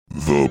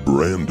The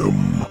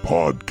Brandom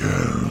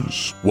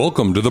Podcast.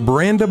 Welcome to the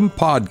Brandom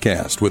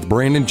Podcast with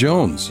Brandon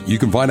Jones. You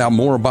can find out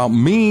more about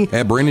me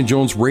at Brandon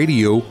Jones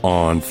Radio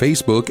on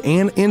Facebook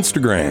and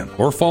Instagram,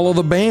 or follow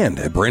the band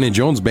at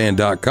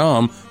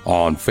BrandonJonesBand.com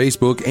on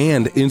Facebook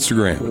and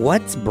Instagram.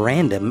 What's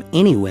Brandom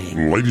anyway?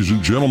 Ladies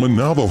and gentlemen,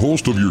 now the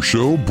host of your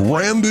show,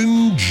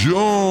 Brandon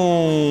Jones.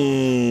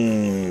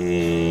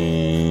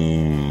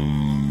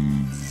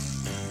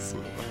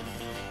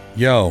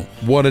 Yo,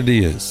 what it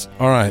is.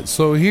 All right,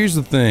 so here's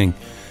the thing.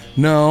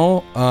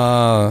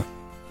 No,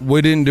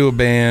 we didn't do a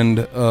band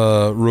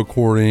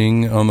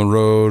recording on the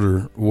road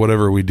or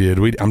whatever we did.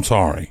 I'm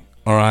sorry.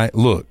 All right,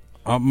 look,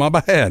 my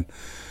bad.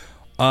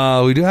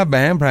 We do have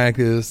band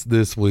practice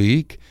this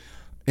week,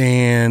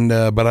 and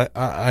but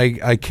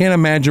I can't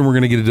imagine we're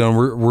going to get it done.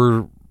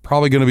 We're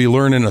probably going to be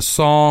learning a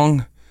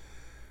song,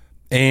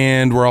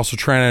 and we're also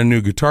trying out a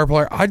new guitar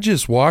player. I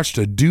just watched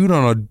a dude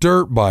on a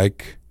dirt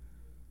bike.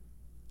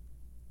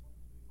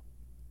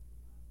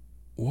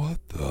 What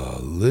the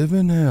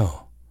living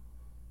hell?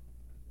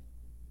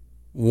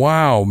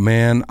 Wow,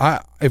 man.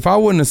 If I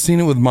wouldn't have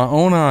seen it with my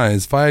own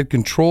eyes, if I had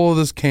control of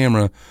this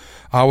camera,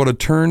 I would have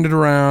turned it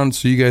around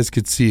so you guys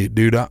could see it.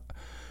 Dude,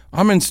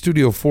 I'm in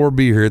Studio 4B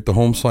here at the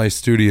Home Slice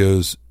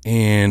Studios,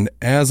 and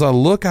as I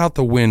look out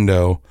the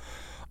window,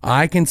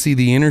 I can see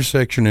the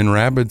intersection in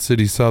Rapid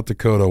City, South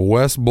Dakota,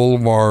 West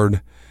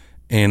Boulevard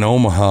and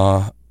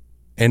Omaha,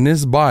 and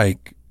this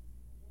bike,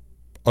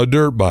 a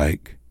dirt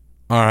bike.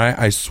 All right,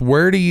 I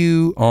swear to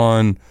you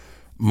on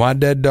my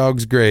dead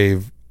dog's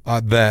grave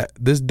that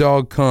this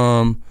dog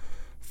come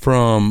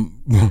from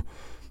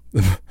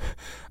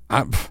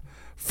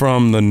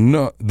from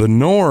the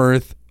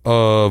north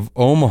of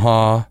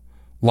Omaha,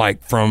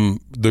 like from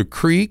the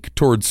creek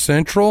towards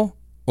Central.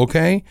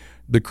 Okay,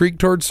 the creek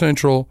towards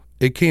Central.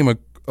 It came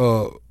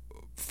from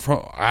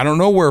I don't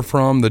know where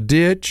from the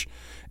ditch.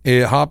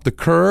 It hopped the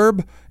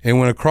curb and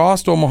went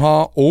across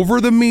Omaha,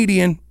 over the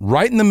median,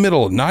 right in the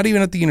middle, not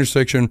even at the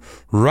intersection,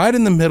 right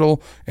in the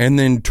middle, and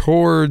then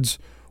towards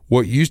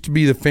what used to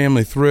be the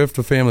Family Thrift,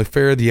 the Family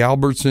Fair, the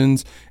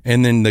Albertsons,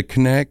 and then the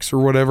Connects or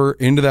whatever,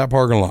 into that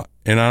parking lot.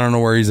 And I don't know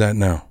where he's at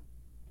now.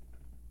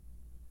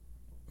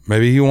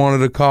 Maybe he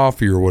wanted a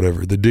coffee or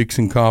whatever, the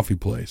Dixon Coffee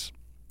Place.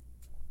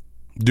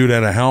 Dude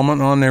had a helmet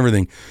on and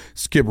everything.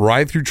 Skipped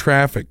right through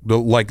traffic.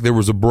 Like there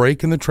was a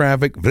break in the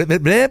traffic, blip,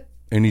 blip, blip,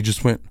 and he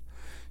just went.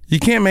 You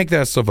can't make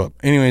that stuff up.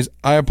 Anyways,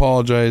 I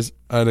apologize.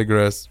 I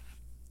digress.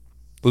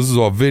 This is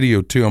all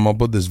video too. I'm gonna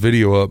put this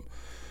video up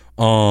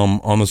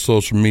on the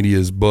social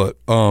medias. But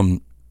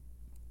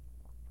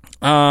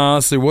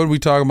let's see, what did we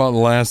talk about the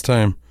last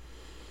time?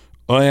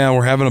 Oh yeah,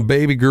 we're having a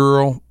baby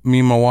girl. Me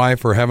and my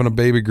wife are having a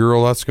baby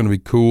girl. That's gonna be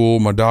cool.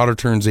 My daughter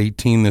turns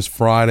 18 this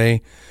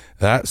Friday.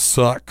 That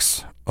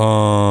sucks.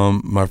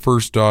 My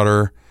first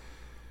daughter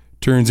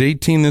turns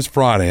 18 this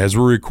Friday. As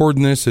we're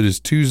recording this, it is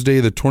Tuesday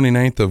the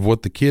 29th of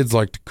what the kids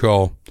like to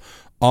call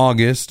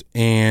August,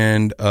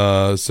 and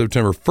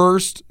September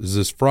 1st is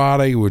this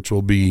Friday, which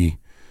will be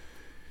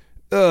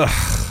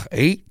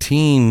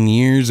 18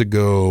 years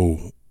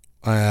ago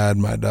I had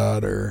my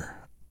daughter.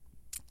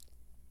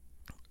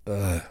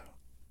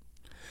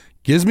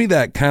 Gives me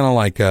that kind of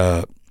like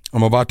I'm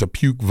about to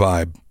puke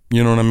vibe.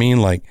 You know what I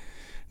mean? Like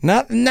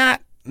not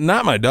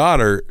my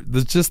daughter.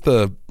 That's just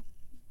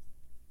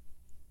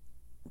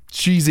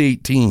she's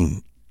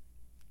 18.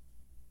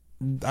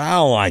 I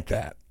don't like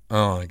that. I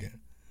don't like it.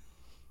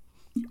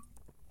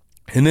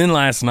 And then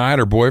last night,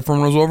 her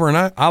boyfriend was over, and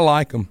I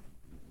like him.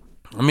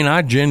 I mean,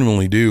 I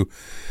genuinely do.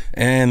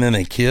 And then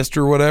they kissed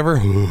or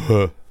whatever.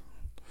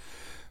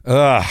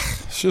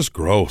 It's just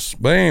gross.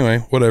 But anyway,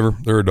 whatever.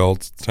 They're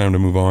adults. It's time to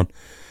move on.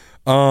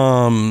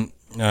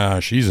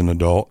 She's an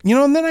adult. You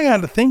know, and then I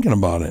got to thinking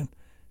about it.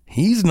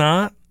 He's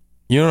not.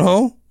 You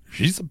know?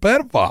 She's a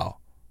pedophile.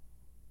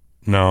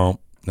 No,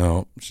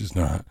 she's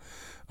not.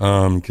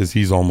 Because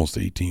he's almost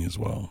 18 as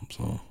well.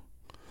 So,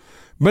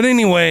 but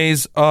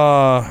anyways,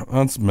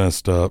 that's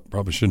messed up.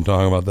 Probably shouldn't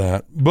talk about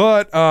that.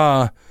 But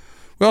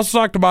we also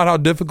talked about how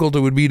difficult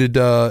it would be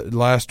to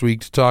last week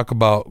to talk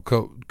about a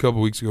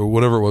couple weeks ago,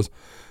 whatever it was.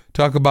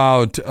 Talk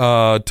about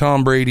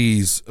Tom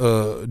Brady's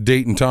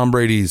dating Tom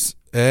Brady's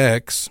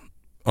ex.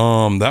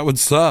 That would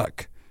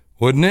suck,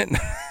 wouldn't it?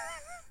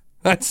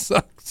 That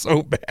sucks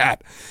so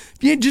bad.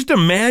 You just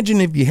imagine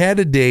if you had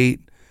a date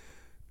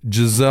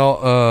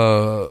Giselle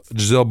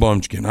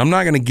Bundchen. I'm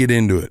not going to get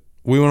into it.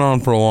 We went on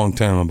for a long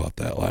time about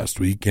that last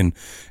week, and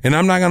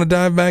I'm not going to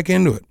dive back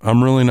into it.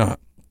 I'm really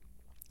not.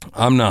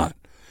 I'm not.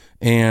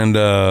 And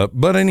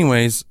but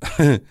anyways,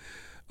 but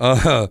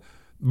I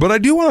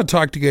do want to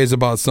talk to you guys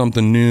about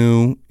something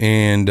new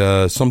and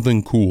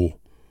something cool.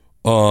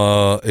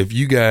 If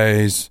you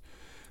guys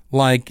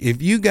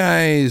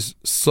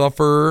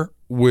suffer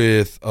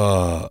with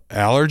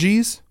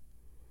allergies,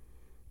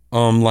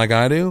 like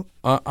I do.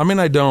 I mean,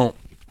 I don't,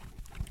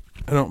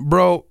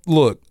 bro,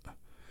 look,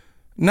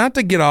 not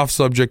to get off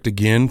subject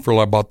again for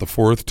like about the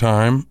fourth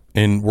time,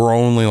 and we're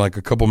only like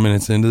a couple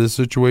minutes into this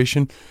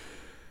situation.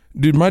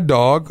 Dude, my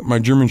dog, my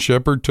German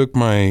Shepherd, took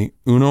my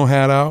Uno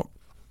hat out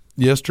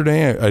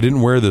yesterday. I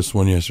didn't wear this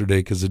one yesterday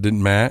because it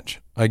didn't match,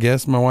 I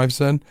guess my wife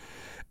said.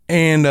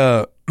 And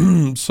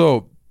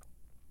so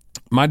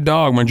my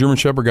dog, my German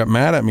Shepherd, got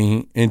mad at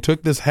me and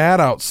took this hat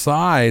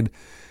outside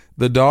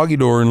the doggy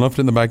door and left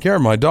it in the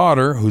backyard. My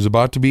daughter, who's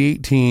about to be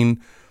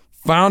 18,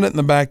 found it in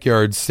the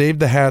backyard,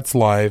 saved the hat's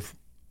life,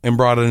 and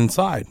brought it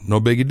inside. No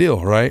big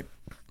deal, right?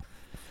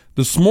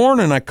 This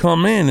morning I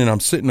come in and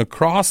I'm sitting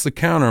across the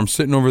counter. I'm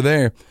sitting over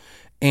there,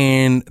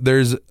 and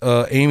there's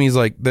Amy's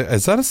like,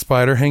 is that a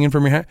spider hanging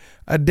from your hat?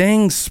 A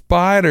dang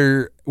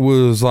spider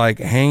was like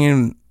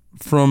hanging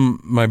from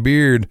my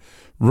beard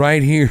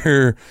right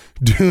here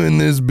doing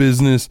this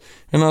business.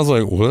 And I was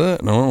like,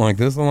 what? And I went like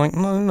this. I'm like,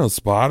 no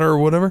spider or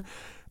whatever.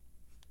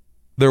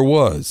 There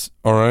was,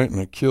 all right, and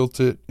I killed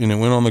it, and it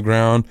went on the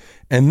ground.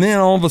 And then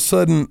all of a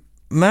sudden,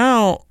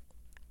 now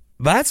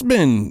that's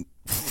been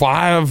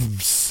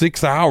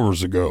 5-6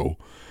 hours ago.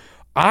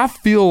 I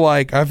feel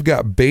like I've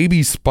got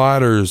baby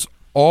spiders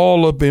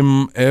all up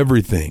in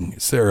everything.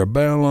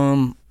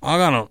 Cerebellum, I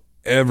got them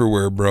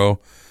everywhere,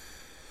 bro.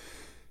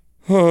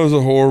 Oh, it was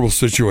a horrible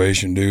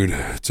situation, dude.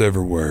 It's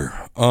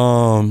everywhere.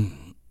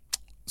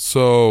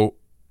 So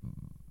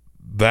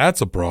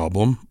that's a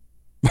problem.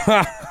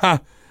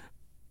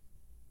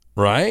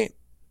 Right?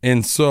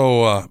 And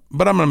so,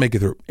 but I'm going to make it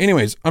through.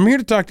 Anyways, I'm here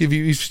to talk to you. If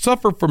you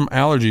suffer from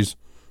allergies,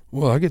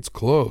 well, that gets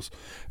close.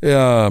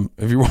 If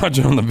you're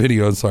watching on the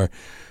video, I'm sorry.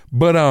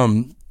 But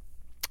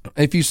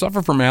if you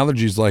suffer from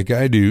allergies like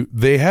I do,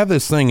 they have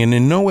this thing, and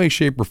in no way,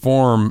 shape, or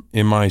form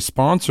am I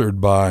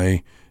sponsored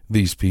by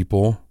these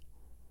people,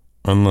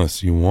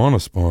 unless you want to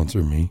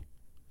sponsor me.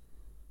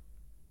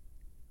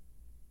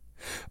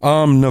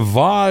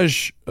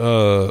 Navage,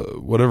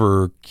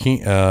 whatever,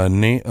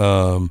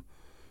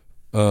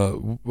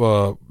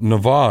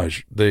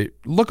 Navage, they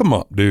look them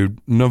up, dude.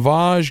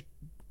 Navage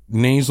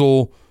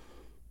nasal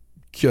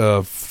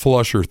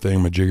flusher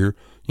thingamajigger.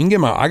 You can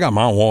get I got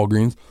my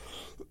Walgreens.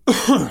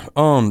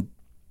 I've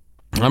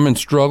been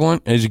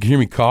struggling, as you can hear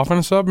me coughing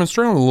and stuff. I've been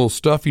struggling with a little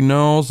stuffy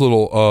nose,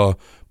 little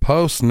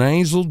post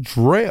nasal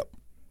drip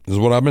is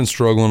what I've been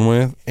struggling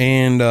with,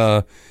 and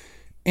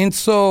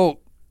so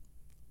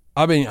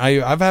I've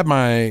had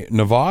my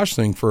Navage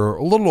thing for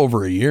a little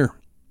over a year.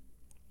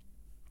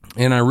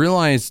 And I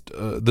realized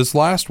this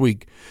last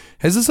week,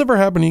 has this ever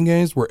happened to you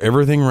guys where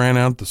everything ran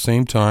out at the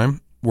same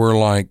time? Where,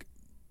 like,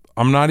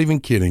 I'm not even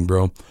kidding,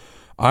 bro.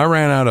 I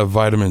ran out of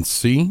vitamin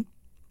C,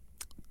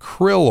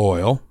 krill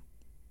oil,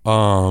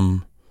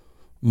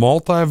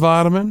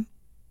 multivitamin,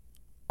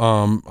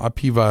 IP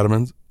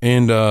vitamins,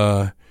 and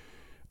I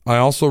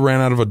also ran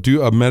out of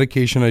a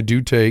medication I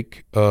do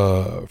take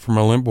for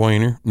my limp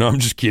wiener. No, I'm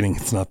just kidding.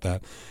 It's not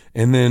that.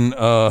 And then,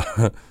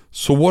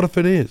 so what if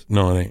it is?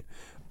 No, it ain't.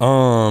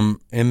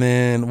 And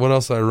then what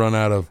else I run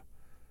out of?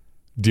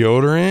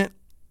 Deodorant,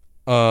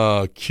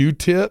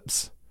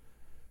 Q-tips,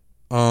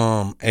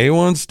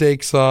 A1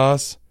 steak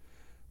sauce.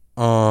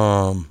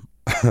 I'm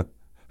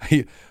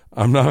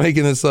not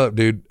making this up,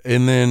 dude.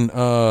 And then,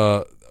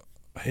 I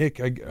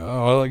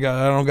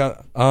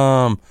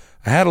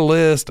had a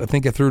list. I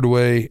think I threw it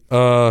away.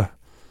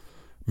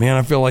 Man,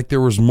 I feel like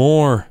there was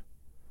more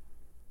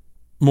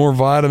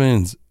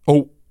vitamins.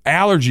 Oh,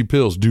 allergy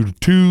pills,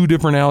 dude. 2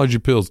 different allergy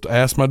pills. To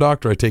ask my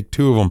doctor, I take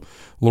 2 of them.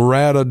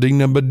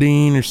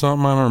 Loratadine or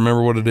something. I don't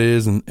remember what it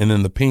is. And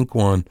then the pink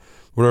one,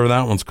 whatever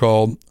that one's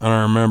called, I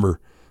don't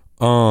remember.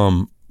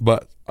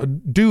 But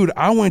dude,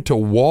 I went to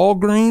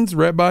Walgreens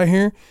right by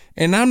here,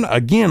 and I'm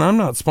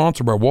not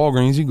sponsored by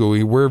Walgreens. You go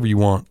wherever you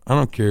want. I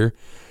don't care.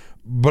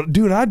 But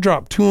dude, I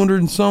dropped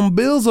 200 and some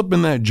bills up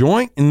in that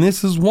joint, and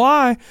this is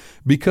why,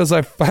 because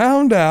I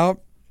found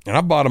out, and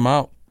I bought them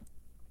out.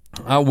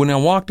 When I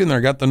walked in there,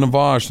 I got the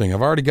Navage thing.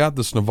 I've already got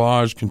this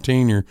Navage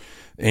container,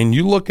 and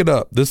you look it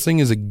up. This thing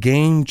is a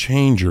game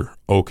changer,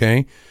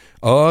 okay?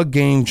 A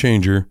game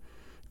changer.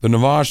 The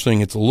Navage thing,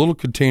 it's a little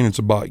container. It's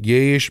about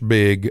yayish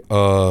big.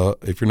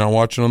 If you're not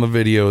watching on the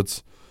video,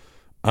 it's,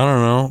 I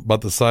don't know, about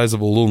the size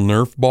of a little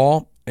Nerf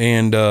ball,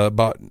 and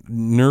about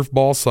Nerf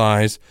ball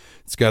size.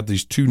 It's got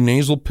these 2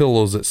 nasal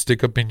pillows that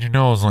stick up in your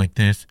nose like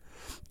this,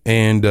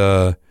 and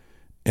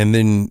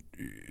then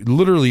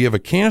literally you have a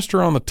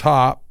canister on the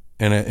top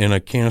and a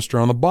canister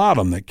on the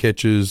bottom that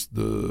catches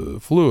the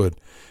fluid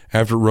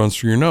after it runs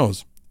through your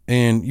nose.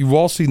 And you've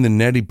all seen the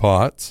neti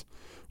pots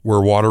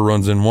where water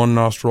runs in one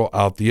nostril,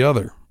 out the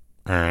other.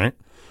 All right.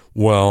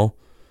 Well,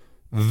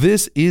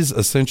 this is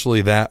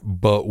essentially that,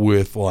 but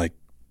with like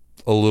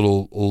a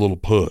little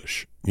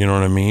push. You know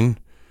what I mean?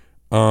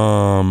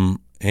 And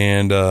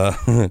I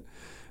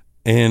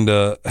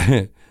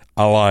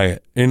like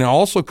it. And it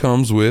also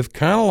comes with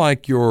kind of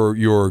like your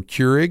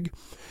Keurig.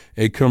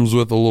 It comes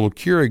with a little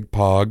Keurig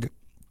Pog.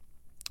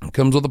 It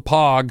comes with a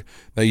Pog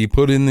that you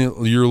put in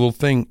your little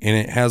thing, and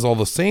it has all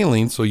the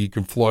saline so you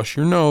can flush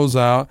your nose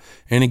out,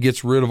 and it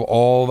gets rid of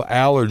all the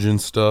allergen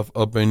stuff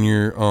up in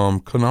your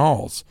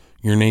canals,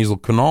 your nasal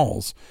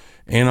canals.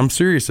 And I'm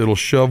serious, it'll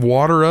shove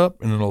water up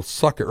and it'll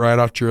suck it right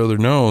out your other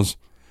nose,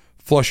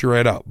 flush it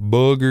right out.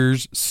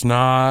 Boogers,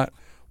 snot,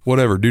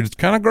 whatever. Dude, it's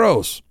kind of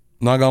gross.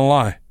 Not gonna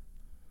lie.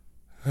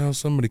 Oh,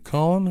 somebody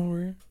calling over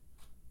here?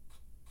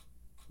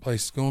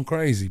 Place is going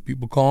crazy.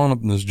 People calling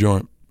up in this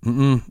joint.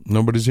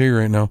 Nobody's here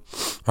right now.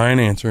 I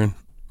ain't answering.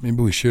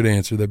 Maybe we should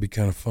answer. That'd be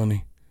kind of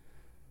funny.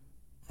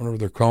 Wonder what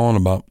they're calling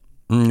about.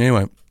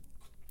 Anyway.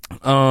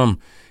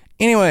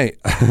 Maybe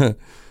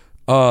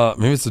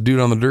it's the dude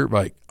on the dirt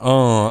bike.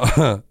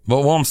 But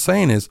what I'm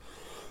saying is,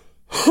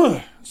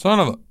 what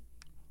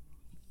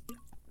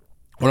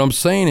I'm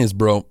saying is,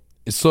 bro,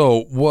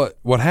 so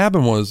what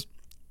happened was,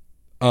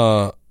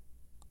 I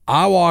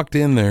walked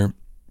in there,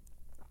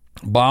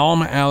 bought all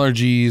my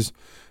allergies,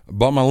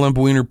 bought my limp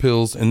wiener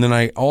pills, and then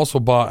I also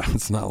bought,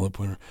 it's not limp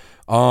wiener,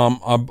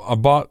 I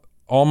bought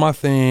all my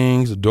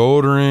things,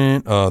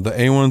 deodorant, the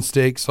A1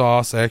 steak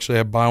sauce. Actually,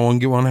 I buy one,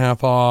 get one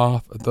half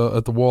off at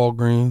the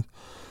Walgreens.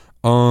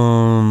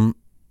 And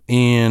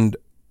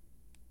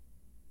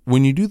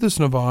when you do this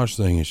Navage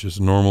thing, it's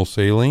just normal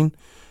saline.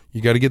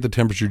 You got to get the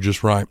temperature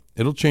just right.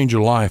 It'll change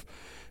your life.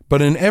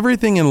 But in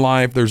everything in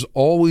life, there's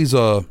always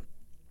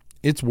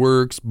it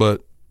works,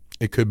 but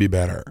it could be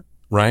better,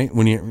 right?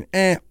 When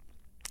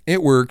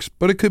it works,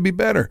 but it could be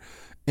better.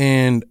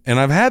 And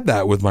I've had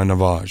that with my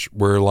Navage,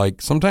 where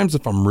like sometimes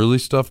if I'm really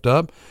stuffed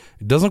up,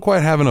 it doesn't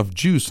quite have enough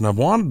juice, and I've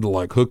wanted to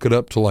like hook it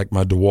up to like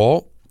my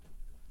DeWalt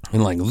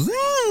and like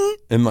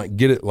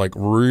get it like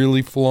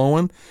really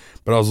flowing,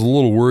 but I was a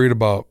little worried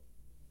about,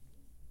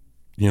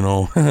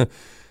 it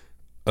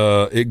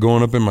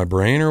going up in my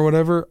brain or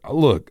whatever.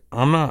 Look,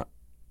 I'm not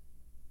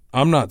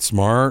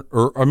smart,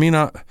 or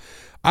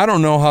I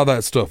don't know how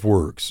that stuff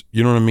works.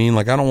 You know what I mean?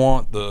 Like I don't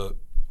want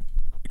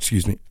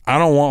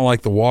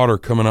like the water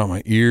coming out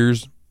my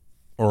ears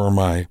or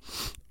my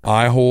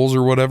eye holes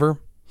or whatever.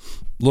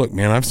 Look,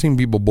 man, I've seen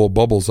people blow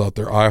bubbles out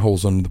their eye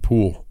holes under the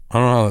pool. I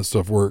don't know how that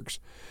stuff works.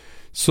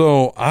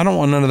 So I don't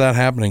want none of that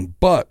happening.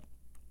 But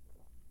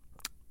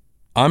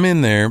I'm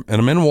in there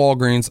and I'm in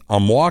Walgreens.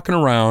 I'm walking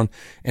around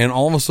and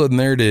all of a sudden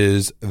there it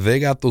is. They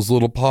got those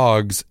little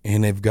pogs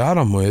and they've got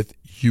them with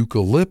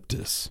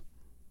eucalyptus.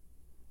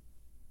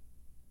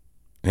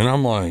 And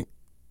I'm like,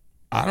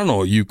 I don't know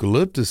what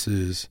eucalyptus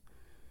is,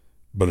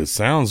 but it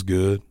sounds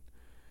good.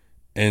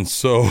 And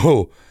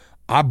so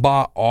I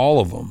bought all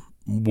of them,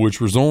 which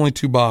was only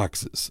 2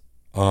 boxes.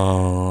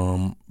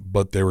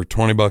 But they were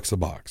 $20 a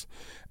box.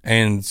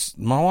 And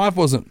my wife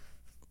wasn't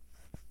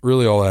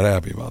really all that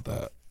happy about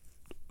that.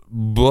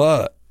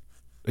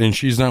 And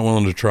she's not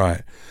willing to try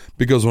it.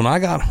 Because when I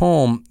got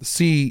home,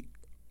 see,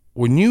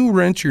 when you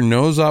rinse your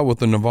nose out with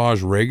the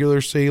Navage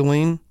regular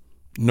saline,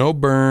 no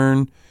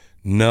burn,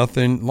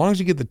 nothing. As long as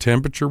you get the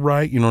temperature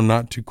right,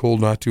 not too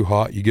cold, not too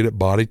hot, you get it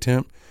body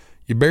temp,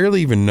 you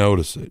barely even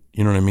notice it.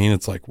 You know what I mean?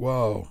 It's like,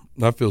 whoa,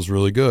 that feels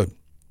really good.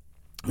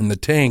 And the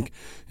tank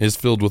is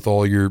filled with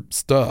all your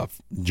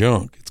stuff,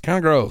 junk. It's kind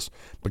of gross,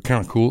 but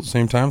kind of cool at the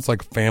same time. It's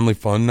like a family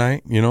fun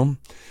night, You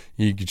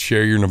could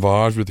share your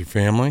Navage with your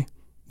family.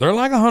 They're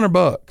like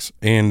 $100.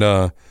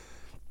 And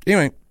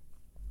anyway,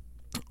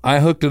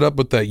 I hooked it up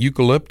with that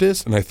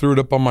eucalyptus and I threw it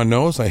up on my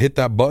nose. I hit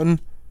that button.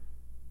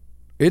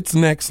 It's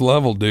next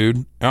level,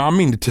 dude. I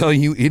mean to tell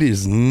you, it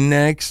is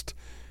next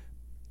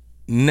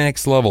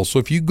level. So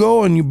if you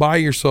go and you buy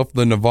yourself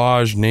the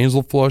Navage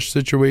nasal flush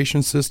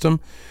situation system,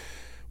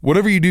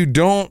 whatever you do,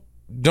 don't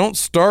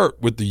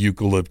start with the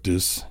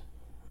eucalyptus.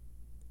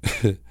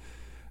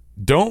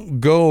 Don't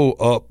go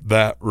up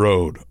that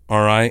road,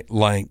 all right?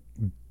 Like,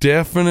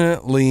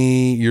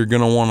 definitely you're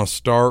going to want to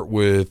start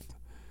with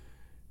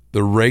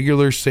the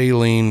regular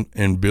saline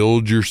and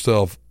build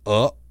yourself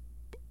up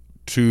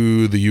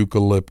to the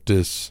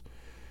eucalyptus.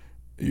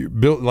 You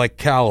build like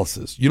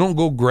calluses. You don't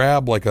go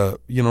grab like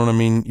you know what I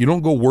mean? You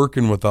don't go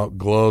working without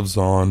gloves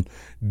on,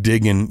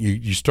 digging.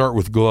 You start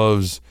with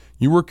gloves.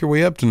 You work your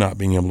way up to not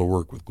being able to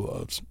work with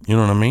gloves. You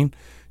know what I mean?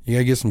 You got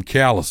to get some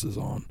calluses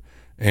on.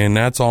 And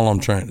that's all I'm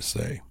trying to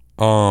say.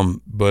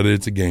 But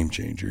it's a game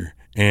changer.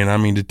 And I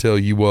mean to tell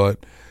you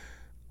what,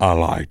 I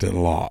liked it a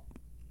lot.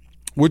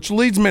 Which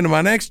leads me to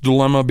my next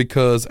dilemma,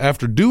 because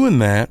after doing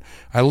that,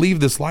 I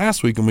leave this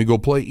last week and we go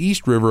play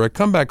East River. I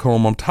come back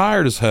home. I'm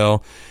tired as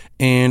hell.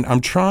 And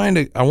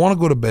I want to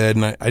go to bed.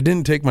 And I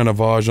didn't take my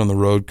Navage on the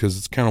road because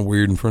it's kind of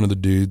weird in front of the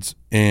dudes.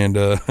 And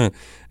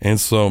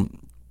so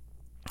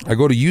I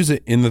go to use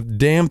it and the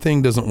damn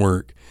thing doesn't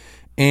work.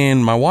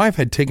 And my wife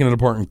had taken it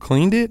apart and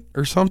cleaned it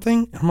or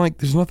something. I'm like,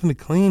 there's nothing to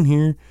clean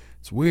here.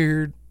 It's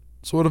weird.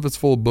 So what if it's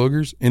full of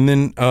boogers? And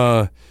then,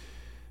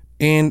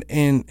 and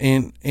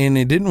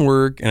it didn't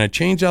work. And I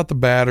changed out the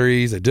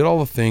batteries. I did all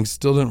the things.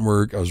 Still didn't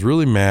work. I was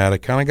really mad. I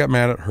kind of got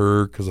mad at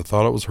her because I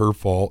thought it was her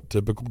fault.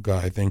 Typical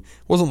guy thing.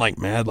 It wasn't like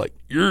mad, like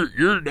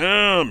you're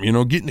dumb,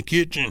 get in the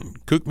kitchen,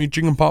 cook me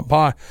chicken pot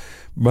pie.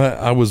 But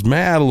I was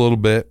mad a little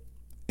bit.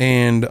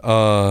 And,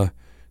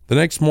 the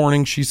next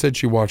morning she said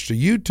she watched a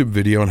YouTube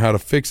video on how to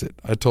fix it.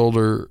 I told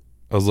her,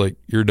 I was like,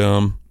 you're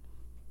dumb.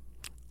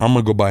 I'm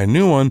going to go buy a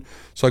new one.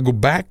 So I go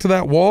back to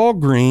that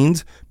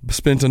Walgreens,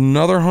 spent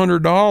another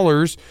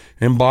 $100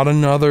 and bought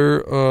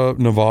another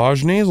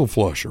Navage nasal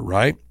flusher,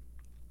 right?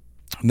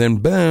 And then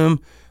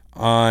boom,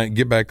 I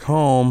get back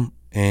home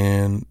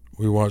and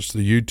we watch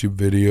the YouTube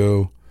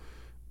video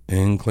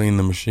and clean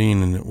the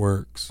machine and it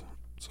works.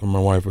 So my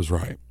wife was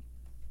right.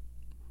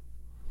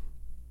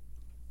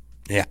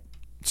 Yeah.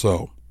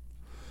 So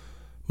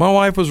my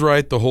wife was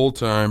right the whole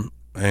time,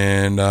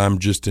 and I'm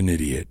just an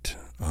idiot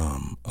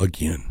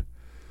again.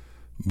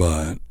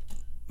 But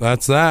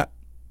that's that.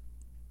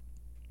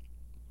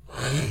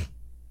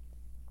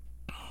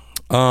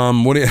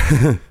 What do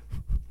you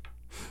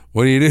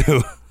what do you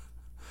do?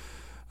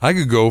 I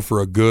could go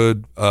for a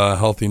good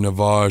healthy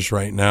Navage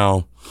right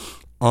now.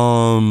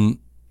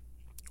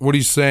 What do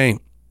you say?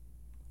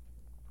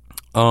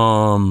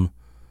 What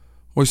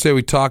do you say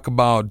we talk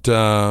about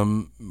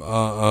some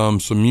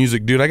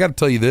music, dude? I got to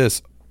tell you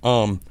this.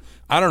 I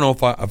don't know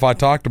if I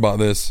talked about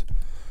this.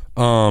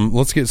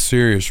 Let's get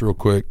serious real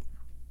quick.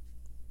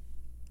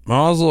 When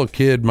I was a little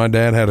kid, my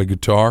dad had a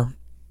guitar,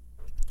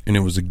 and it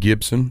was a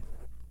Gibson.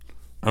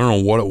 I don't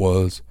know what it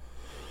was.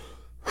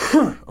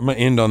 I'm gonna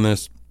end on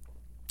this.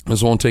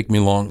 This won't take me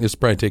long. This will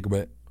probably take a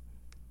bit.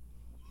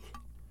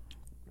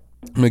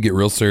 I'm gonna get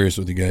real serious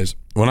with you guys.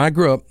 When I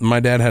grew up, my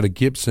dad had a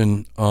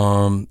Gibson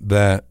before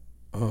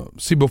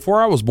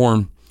I was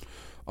born,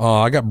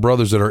 I got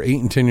brothers that are 8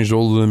 and 10 years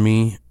older than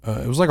me.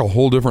 It was like a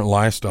whole different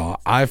lifestyle,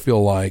 I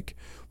feel like,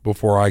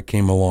 before I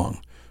came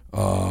along.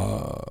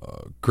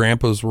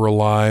 Grandpas were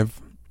alive.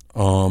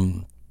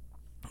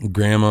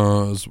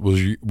 Grandma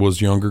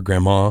was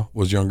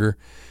younger.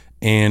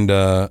 And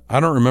I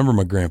don't remember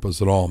my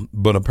grandpas at all.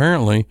 But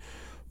apparently,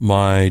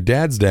 my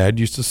dad's dad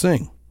used to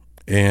sing.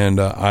 And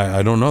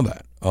I don't know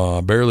that.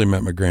 I barely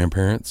met my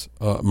grandparents,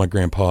 my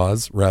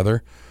grandpas,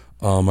 rather.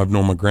 I've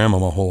known my grandma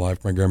my whole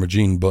life, my grandma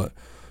Jean, but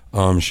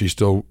she's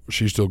still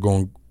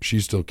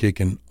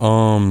kicking.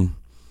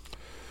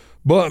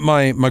 But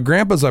my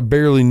grandpas I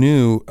barely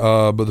knew.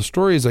 But the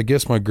story is, I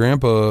guess my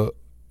grandpa,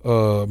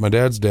 my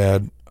dad's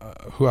dad,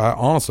 who I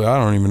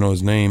don't even know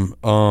his name.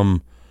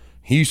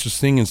 He used to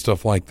sing and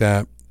stuff like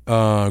that.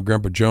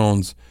 Grandpa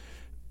Jones.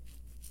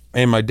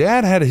 And my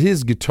dad had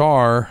his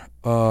guitar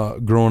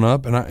growing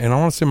up, and I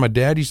want to say my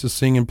dad used to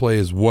sing and play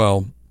as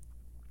well.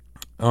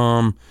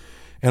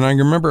 And I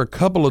remember a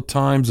couple of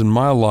times in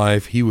my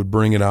life he would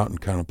bring it out and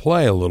kind of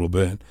play a little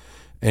bit,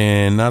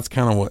 and that's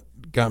kind of what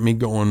got me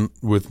going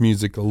with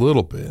music a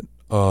little bit.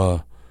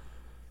 But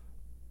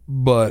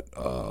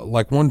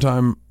like one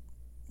time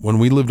when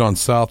we lived on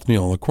South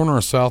Neal, the corner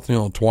of South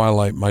Neal and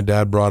Twilight, my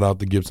dad brought out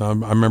the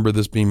Gibson. I remember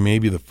this being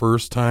maybe the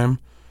first time,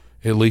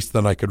 at least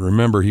that I could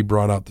remember, he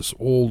brought out this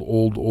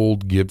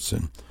old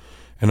Gibson.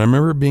 And I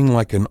remember it being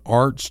like an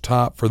arch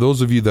top. For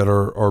those of you that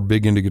are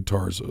big into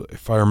guitars,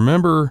 if I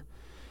remember,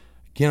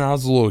 again, I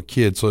was a little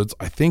kid, so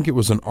I think it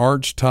was an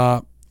arch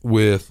top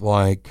with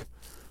like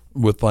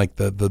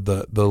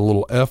the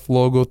little F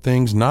logo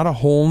things, not a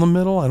hole in the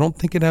middle. I don't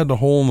think it had the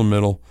hole in the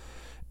middle.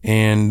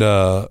 And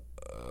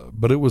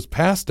but it was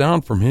passed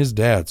down from his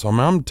dad. So I'm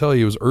going to tell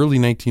you, it was early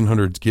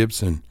 1900s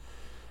Gibson.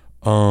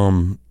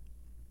 But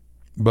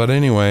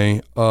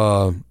anyway,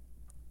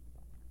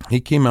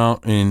 he came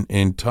out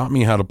and taught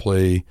me how to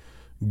play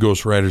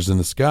Ghost Riders in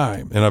the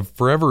Sky. And I've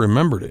forever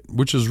remembered it,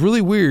 which is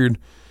really weird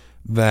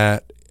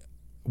that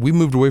we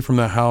moved away from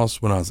that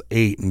house when I was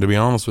 8. And to be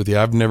honest with you,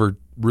 I've never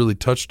really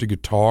touched a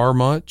guitar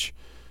much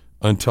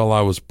until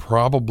I was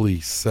probably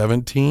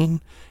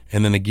 17.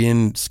 And then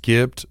again,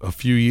 skipped a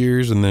few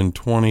years, and then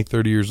 20,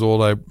 30 years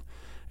old,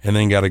 and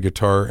then got a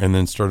guitar and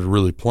then started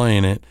really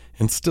playing it,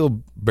 and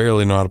still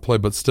barely know how to play,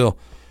 but still,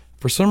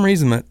 for some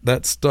reason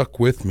that stuck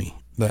with me,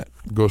 that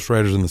Ghost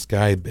Riders in the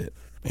Sky bit.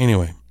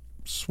 Anyway,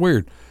 it's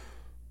weird.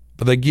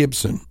 But that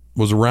Gibson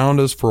was around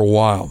us for a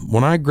while.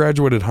 When I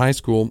graduated high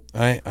school,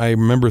 I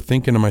remember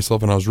thinking to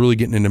myself, and I was really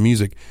getting into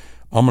music,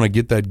 I'm going to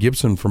get that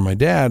Gibson from my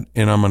dad,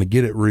 and I'm going to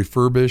get it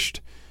refurbished,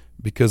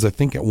 because I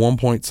think at one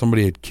point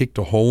somebody had kicked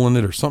a hole in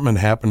it, or something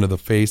had happened to the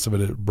face of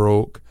it. It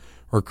broke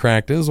or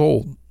cracked. It was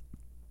old.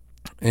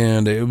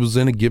 And it was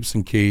in a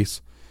Gibson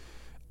case.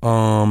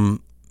 And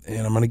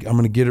I'm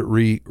gonna get it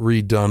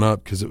redone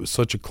up, because it was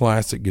such a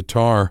classic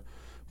guitar.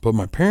 But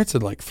my parents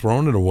had like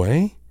thrown it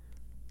away,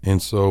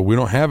 and so we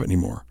don't have it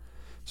anymore.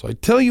 So I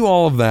tell you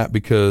all of that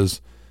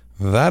because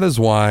that is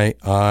why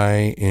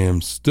I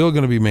am still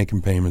going to be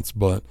making payments,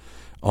 but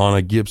on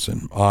a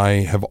Gibson.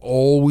 I have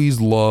always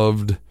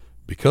loved,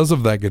 because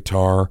of that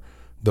guitar,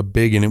 the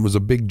big, and it was a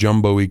big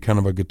jumbo-y kind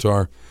of a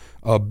guitar,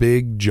 a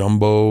big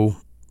jumbo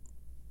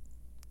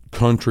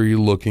country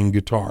looking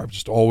guitar. I've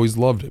just always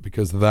loved it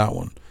because of that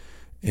one.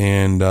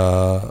 And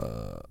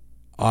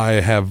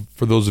I have,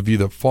 for those of you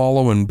that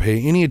follow and pay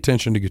any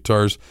attention to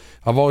guitars,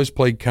 I've always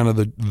played kind of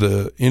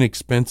the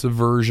inexpensive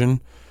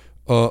version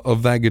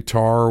of that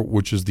guitar,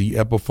 which is the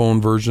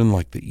Epiphone version,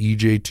 like the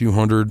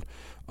EJ200.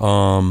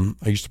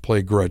 I used to play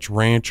a Gretsch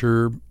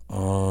Rancher,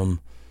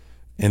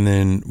 and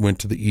then went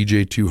to the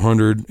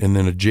EJ200, and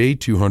then a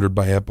J200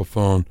 by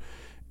Epiphone,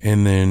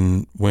 and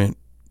then went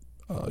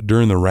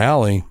during the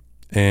rally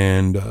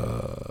and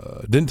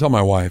didn't tell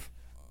my wife.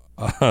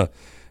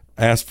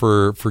 Asked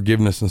for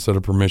forgiveness instead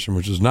of permission,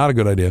 which is not a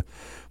good idea,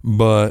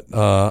 but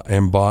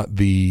and bought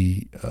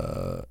the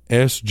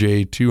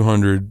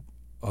SJ200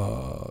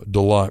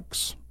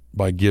 Deluxe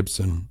by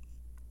Gibson,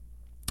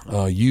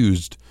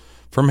 used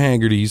from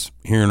Haggerty's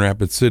here in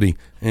Rapid City.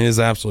 And it is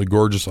absolutely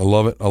gorgeous. I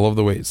love it. I love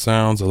the way it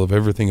sounds. I love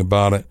everything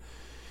about it.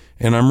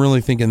 And I'm really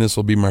thinking this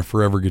will be my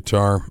forever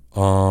guitar,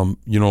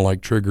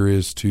 like Trigger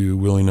is to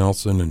Willie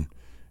Nelson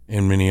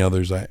and many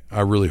others. I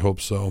really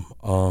hope so.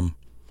 'Cause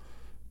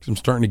I'm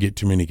starting to get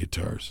too many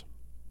guitars.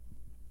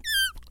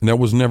 And that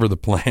was never the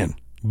plan.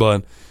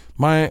 But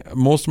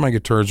most of my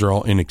guitars are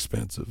all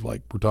inexpensive.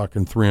 Like we're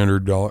talking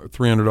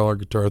 $300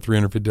 guitar,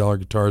 $350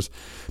 guitars.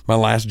 My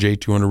last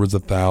J200 was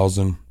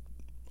 $1,000.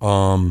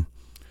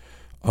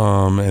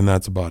 And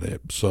that's about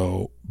it.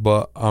 So,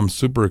 but I'm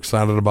super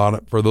excited about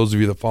it. For those of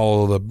you that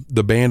follow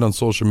the band on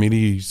social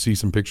media, you see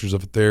some pictures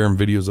of it there and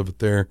videos of it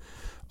there.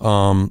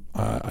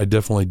 I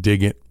definitely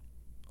dig it.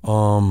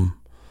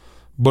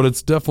 But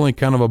it's definitely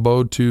kind of a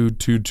bode to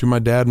my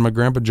dad and my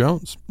grandpa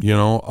Jones,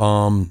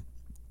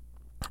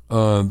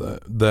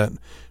 that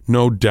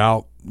no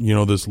doubt,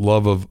 this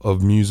love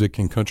of music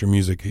and country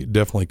music, it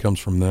definitely comes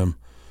from them.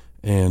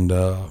 And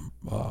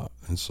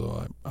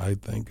so I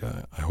think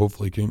I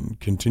hopefully can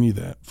continue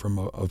that from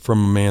a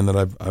man that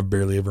I've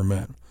barely ever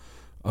met.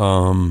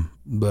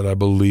 But I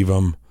believe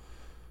I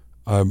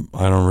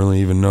don't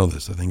really even know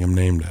this. I think I'm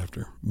named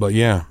after, but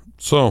yeah.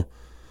 So,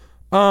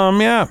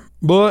 yeah,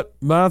 but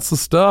that's the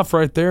stuff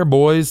right there,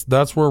 boys.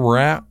 That's where we're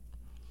at.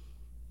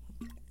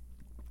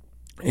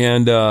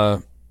 And,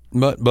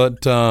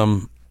 but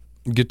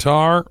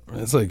guitar,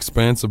 it's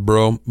expensive,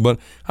 bro. But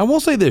I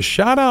will say this,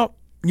 shout out,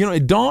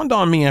 it dawned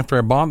on me after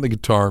I bought the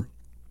guitar,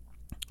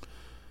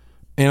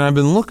 and I've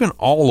been looking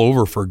all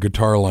over for a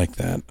guitar like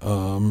that,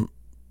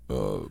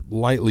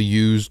 lightly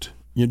used,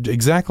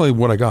 exactly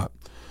what I got.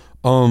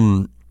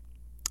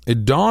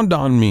 It dawned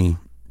on me,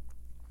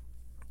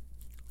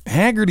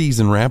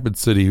 Haggerty's in Rapid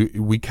City,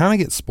 we kind of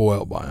get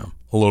spoiled by them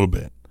a little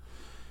bit.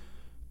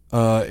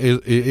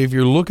 If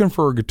you're looking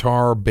for a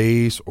guitar,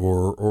 bass,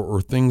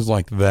 or things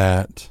like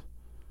that,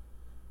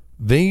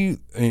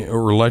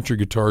 or electric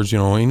guitars,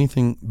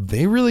 anything,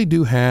 they really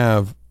do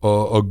have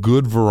a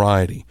good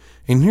variety.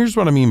 And here's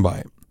what I mean by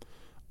it.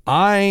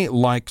 I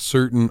like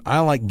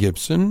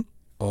Gibson,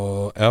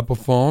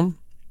 Epiphone.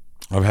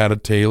 I've had a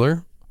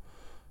Taylor.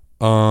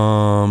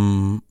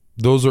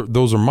 Those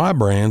are my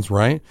brands,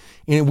 right?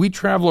 And we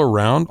travel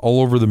around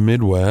all over the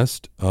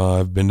Midwest.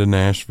 I've been to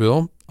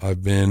Nashville.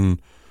 I've been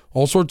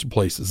all sorts of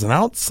places. And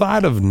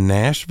outside of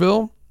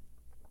Nashville,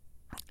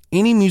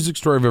 any music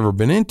store I've ever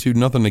been into,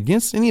 nothing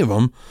against any of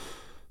them,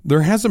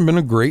 there hasn't been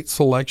a great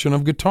selection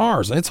of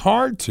guitars. It's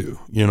hard to,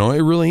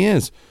 it really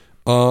is.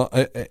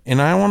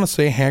 And I want to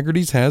say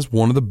Haggerty's has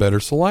one of the better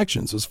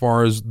selections as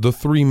far as the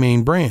three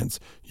main brands.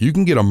 You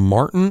can get a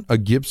Martin, a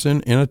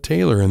Gibson, and a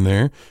Taylor in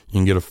there. You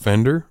can get a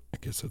Fender. I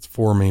guess that's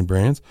four main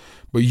brands.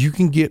 But you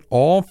can get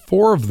all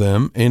four of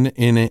them in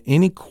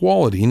any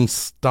quality, any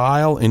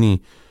style,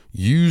 any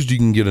used. You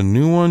can get a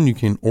new one. You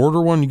can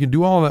order one. You can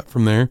do all that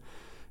from there.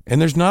 And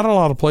there's not a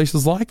lot of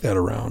places like that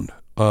around,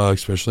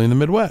 especially in the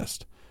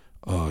Midwest.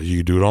 You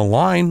can do it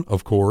online,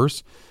 of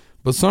course.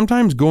 But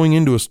sometimes going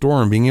into a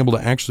store and being able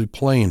to actually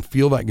play and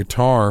feel that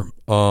guitar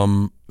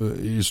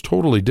is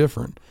totally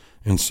different.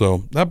 And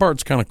so that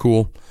part's kind of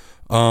cool.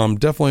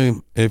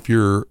 Definitely if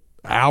you're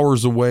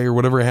hours away or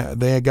whatever,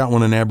 they got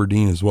one in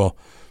Aberdeen as well.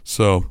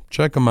 So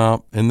check them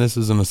out. And this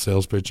isn't a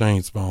sales pitch. I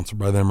ain't sponsored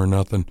by them or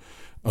nothing.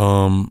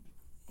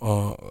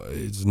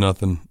 It's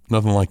nothing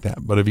like that.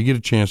 But if you get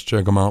a chance,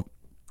 check them out.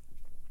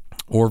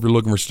 Or if you're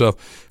looking for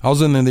stuff, I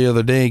was in there the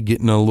other day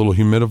getting a little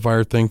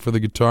humidifier thing for the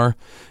guitar,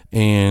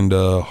 and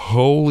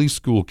holy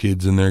school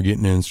kids in there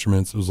getting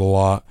instruments. It was a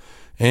lot.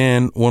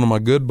 And one of my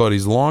good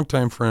buddies,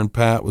 longtime friend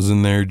Pat, was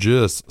in there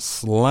just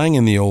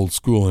slanging the old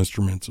school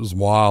instruments. It was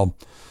wild.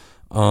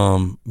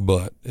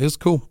 But it's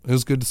cool. It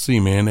was good to see,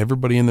 man.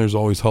 Everybody in there is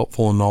always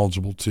helpful and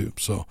knowledgeable too.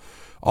 So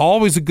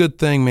always a good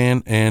thing,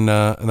 man. And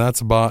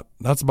that's about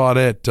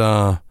it.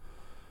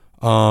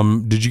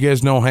 Did you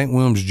guys know Hank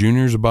Williams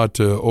Jr. is about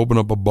to open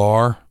up a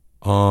bar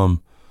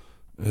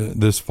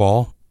this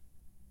fall?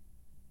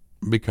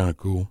 It'd be kind of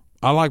cool.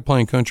 I like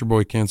playing Country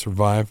Boy Can't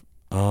Survive.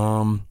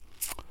 And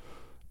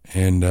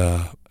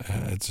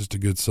it's just a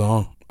good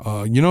song.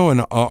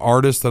 An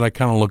artist that I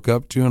kind of look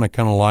up to and I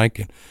kind of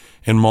like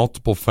in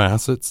multiple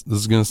facets. This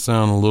is going to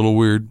sound a little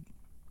weird.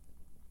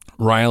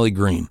 Riley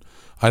Green.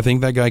 I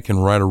think that guy can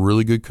write a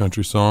really good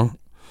country song.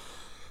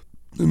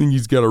 I think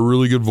he's got a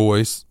really good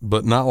voice,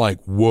 but not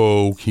like,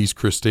 whoa, he's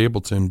Chris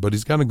Stapleton, but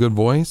he's got a good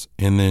voice.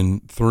 And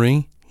then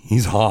 3,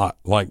 he's hot.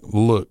 Like,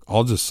 look,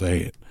 I'll just say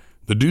it.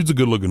 The dude's a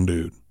good looking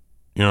dude.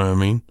 You know what I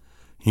mean?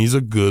 He's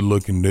a good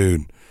looking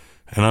dude.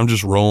 And I'm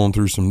just rolling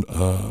through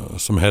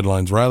some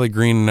headlines. Riley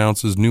Green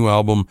announces new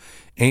album,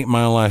 Ain't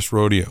My Last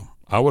Rodeo.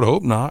 I would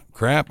hope not.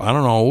 Crap, I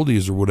don't know how old he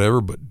is or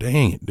whatever, but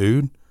dang it,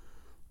 dude.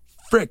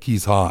 Frick,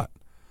 he's hot.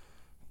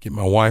 Get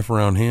my wife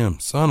around him.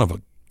 Son of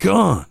a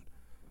gun.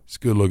 He's a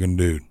good looking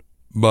dude.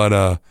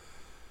 But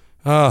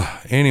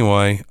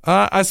anyway,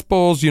 I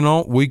suppose,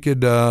 we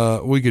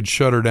could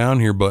shut her down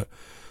here, but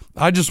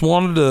I just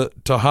wanted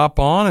to hop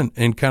on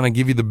and kind of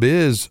give you the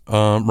biz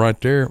right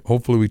there.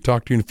 Hopefully we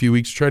talk to you in a few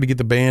weeks, try to get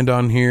the band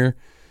on here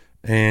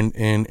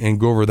and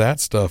go over that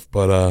stuff.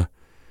 But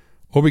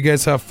Hope you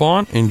guys have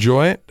fun.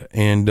 Enjoy it.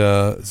 And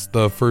it's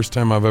the first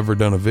time I've ever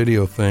done a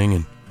video thing,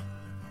 and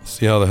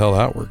see how the hell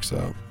that works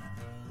out.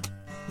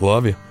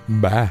 Love you.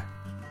 Bye.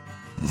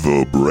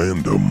 The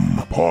Brandom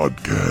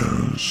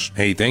Podcast.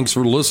 Hey, thanks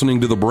for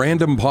listening to the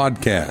Brandom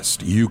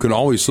Podcast. You can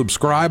always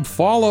subscribe,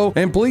 follow,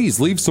 and please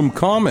leave some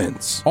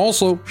comments.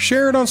 Also,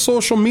 share it on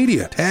social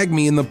media. Tag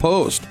me in the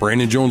post.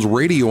 Brandon Jones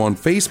Radio on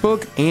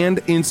Facebook and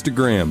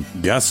Instagram.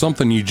 Got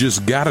something you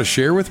just gotta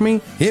share with me?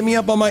 Hit me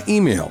up on my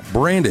email,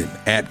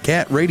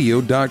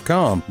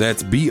 brandon@catradio.com.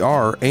 That's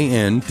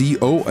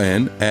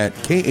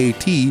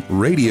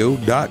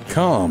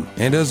BRANDON@KATradio.com.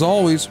 And as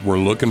always, we're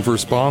looking for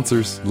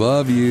sponsors.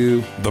 Love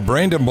you. The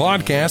Brandon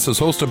Podcast is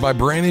hosted by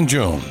Brandon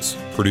Jones,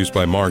 produced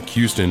by Mark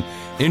Houston,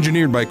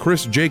 engineered by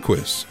Chris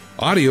Jaquist,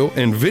 audio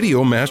and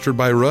video mastered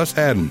by Russ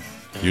Haddon.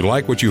 If you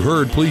like what you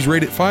heard, please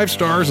rate it 5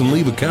 stars and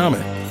leave a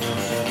comment.